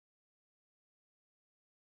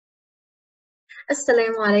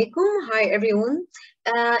Assalamu alaikum. Hi everyone.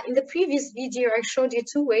 In the previous video, I showed you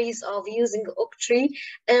two ways of using Octree.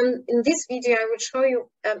 In this video, I will show you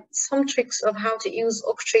some tricks of how to use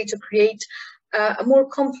Octree to create a more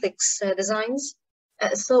complex designs.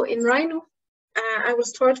 So in Rhino, I will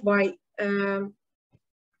start by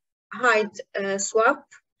hide swap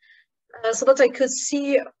so that I could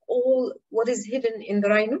see all what is hidden in the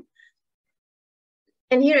Rhino.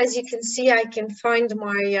 And here, as you can see, I can find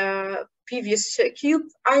my previous cube.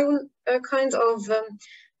 I will kind of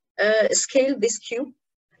scale this cube,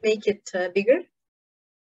 make it bigger.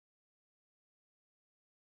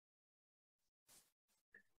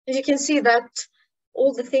 As you can see that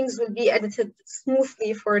all the things will be edited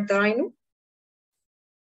smoothly for the Rhino.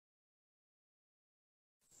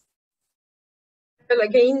 I will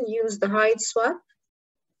again use the hide swap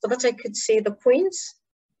so that I could see the points.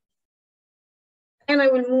 And I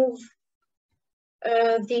will move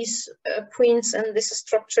these points and this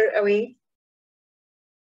structure away.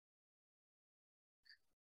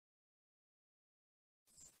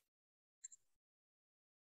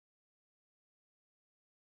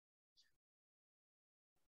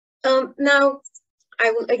 Now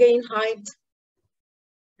I will again hide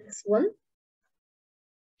this one.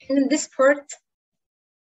 And in this part,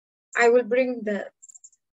 I will bring the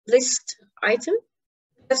list item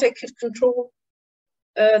that I could control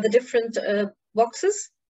the different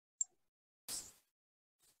boxes.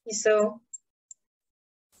 So,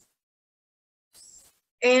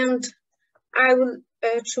 and I will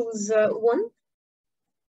choose 1,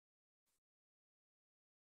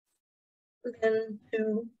 then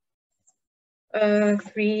 2,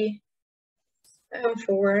 3,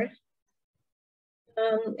 4.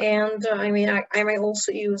 And I might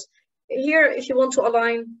also use here, if you want to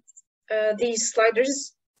align these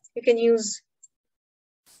sliders, you can use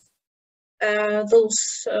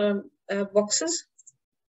those boxes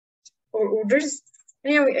or orders.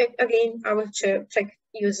 And here, again, I will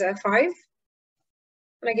use 5.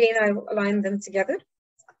 And again, I will align them together.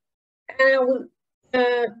 And I will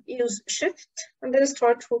use Shift and then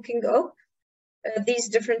start hooking up these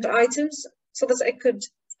different items so that I could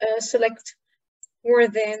select more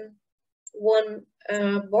than one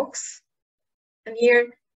box. And here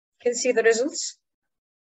you can see the results.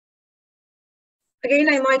 Again,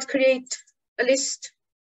 I might create a list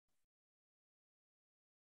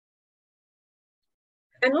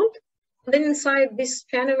panel. And then inside this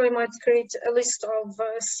panel, I might create a list of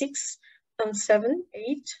 6, 7,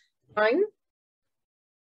 8, 9,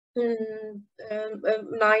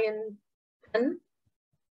 9, 10,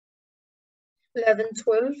 11,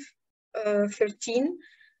 12, 13,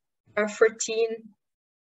 14,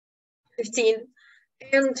 15,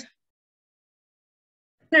 and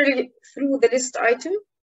generally through the list item,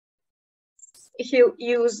 if you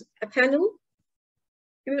use a panel,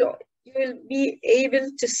 you will be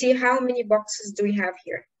able to see how many boxes do we have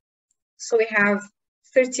here. So we have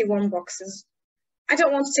 31 boxes. I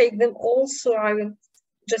don't want to take them all, so I will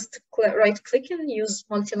just right-click and use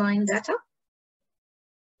multi-line data.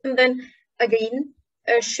 And then again,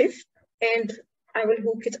 Shift, and I will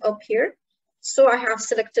hook it up here. So I have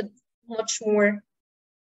selected much more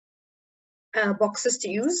boxes to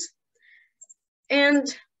use. And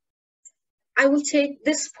I will take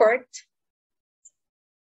this part,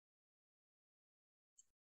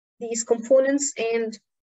 these components, and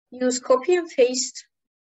use copy and paste.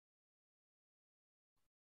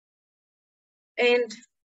 And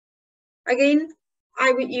again,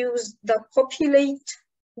 I will use the populate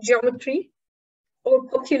geometry or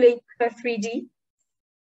populate 3D.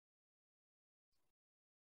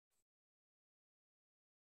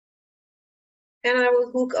 And I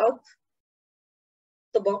will hook up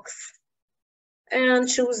the box and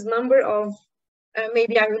choose number of,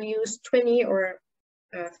 maybe I will use 20 or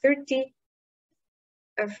 30,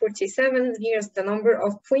 47. Here's the number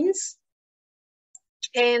of points.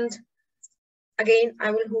 And again, I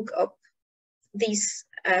will hook up these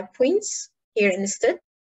points here instead.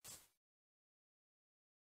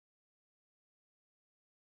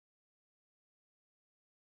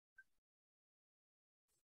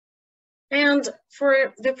 And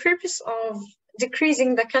for the purpose of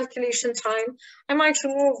decreasing the calculation time, I might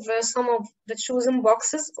remove some of the chosen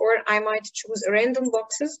boxes, or I might choose random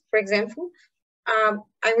boxes. For example, I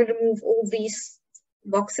will remove all these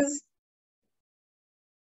boxes.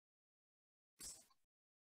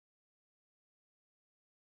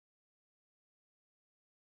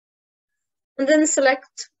 And then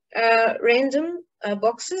select random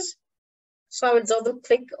boxes. So I will double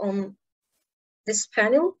click on this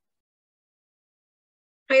panel.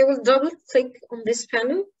 I will double click on this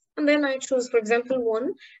panel And then I choose, for example,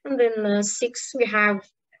 1, and then 6 we have,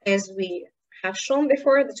 as we have shown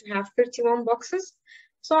before, that we have 31 boxes.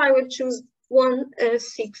 So I will choose 1,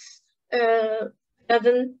 6,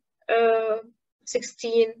 11,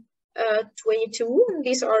 16, 22. And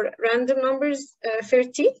these are random numbers,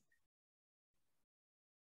 30.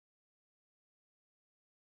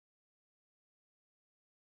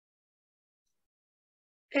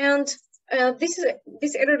 And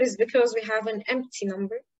this error is because we have an empty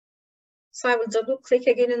number. So I will double click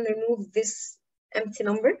again and remove this empty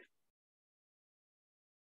number.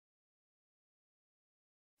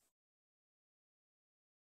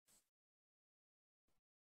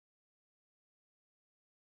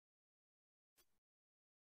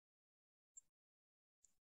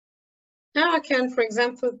 Now I can, for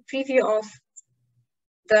example, preview of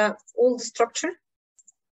the old structure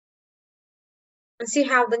and see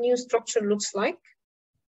how the new structure looks like.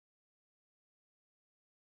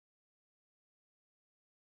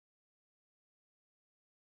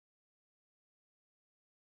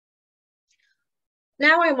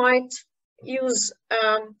 Now I might use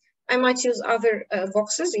other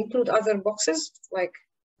boxes, include other boxes like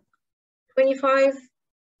 25,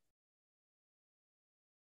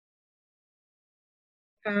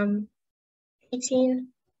 18,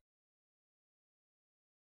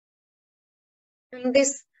 and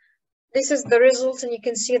this is the result, and you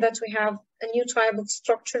can see that we have a new type of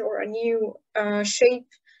structure or a new shape,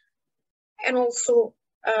 and also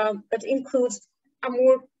that includes a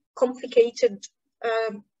more complicated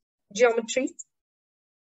geometry.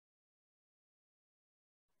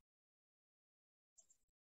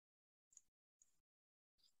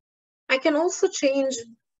 I can also change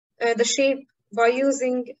the shape by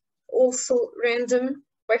using also random,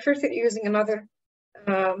 by first using another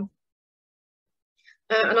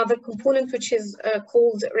component, which is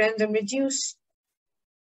called random reduce.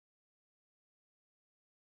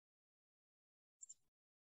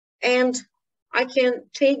 And I can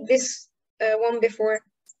take this one before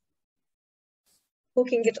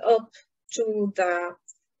hooking it up to the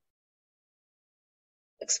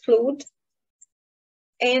explode.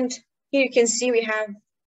 And here you can see we have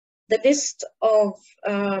the list of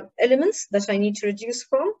elements that I need to reduce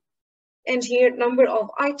from. And here, number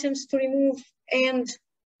of items to remove, and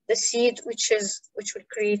the seed, which will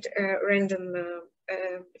create random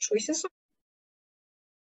choices.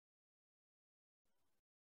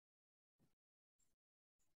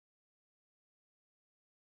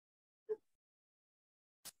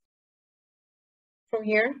 From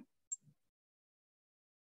here.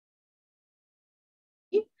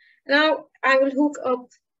 Now I will hook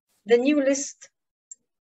up the new list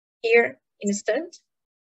here instead.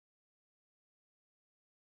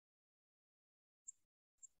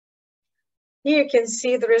 Here you can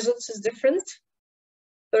see the results is different.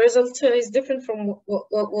 The result is different from what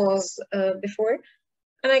was before.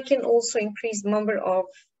 And I can also increase the number of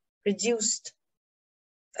reduced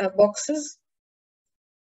boxes.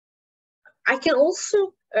 I can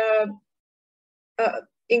also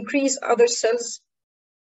increase other cells.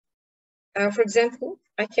 For example,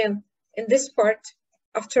 I can, in this part,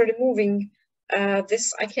 after removing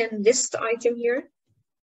this, I can list item here.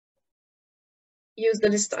 Use the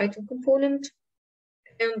list item component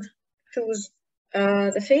and choose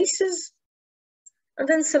the faces, and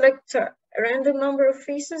then select a random number of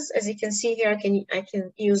faces. As you can see here, I can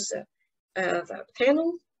use the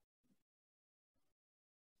panel.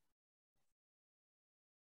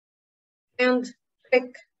 And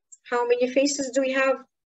click how many faces do we have.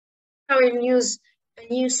 I will use a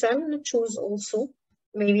new cell and choose also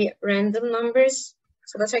maybe random numbers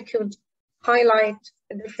so that I could highlight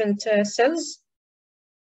different cells,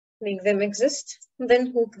 make them exist, and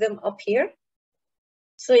then hook them up here.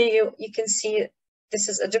 So you can see this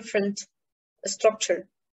is a different structure,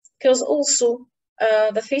 because also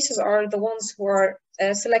the faces are the ones who are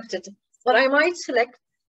selected, but I might select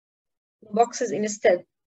the boxes instead.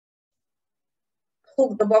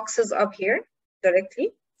 Hook the boxes up here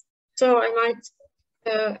directly. So I might,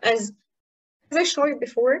 as I showed you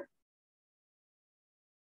before,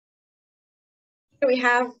 here we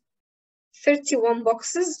have 31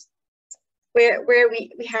 boxes where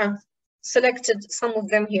we have selected some of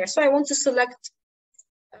them here. So I want to select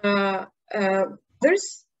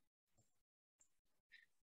others.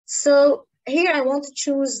 So here I want to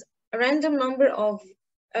choose a random number of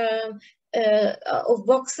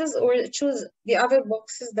boxes, or choose the other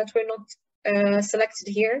boxes that were not selected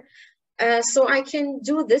here. So I can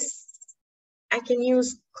do this. I can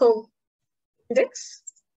use call index.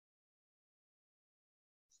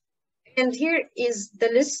 And here is the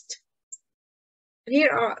list.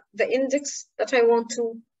 Here are the index that I want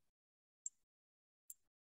to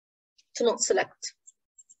to not select.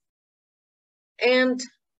 And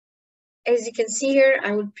as you can see here,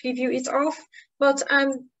 I will preview it off, but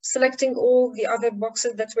I'm selecting all the other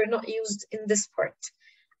boxes that were not used in this part.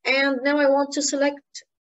 And now I want to select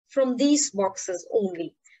from these boxes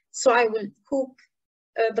only. So I will hook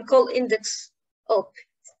the call index up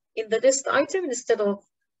in the list item instead of,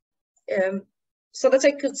 so that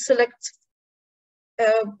I could select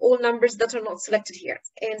all numbers that are not selected here.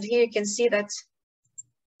 And here you can see that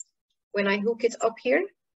when I hook it up here,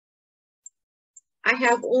 I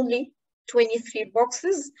have only 23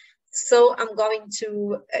 boxes. So I'm going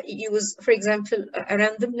to use, for example, a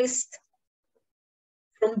random list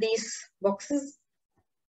from these boxes.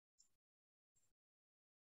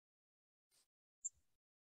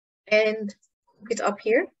 And hook it up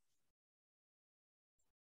here.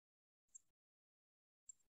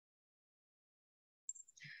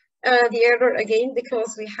 The error again,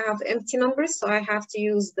 because we have empty numbers, so I have to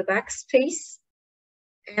use the backspace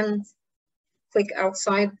and click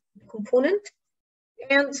outside the component.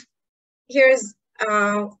 And here's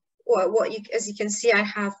as you can see, I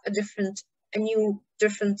have a new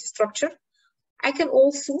different structure. I can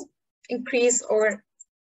also increase or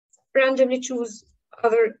randomly choose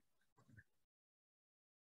other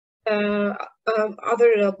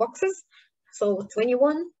boxes. So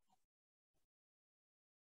 21.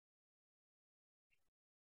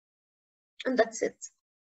 And that's it.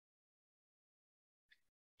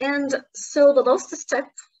 And so the last step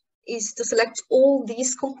is to select all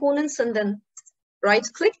these components and then right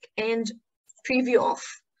click and preview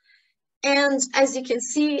off. And as you can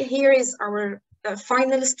see, here is our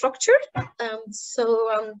final structure.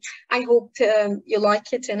 I hope you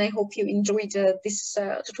like it, and I hope you enjoyed this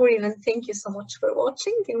tutorial, and thank you so much for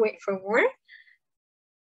watching, and wait for more.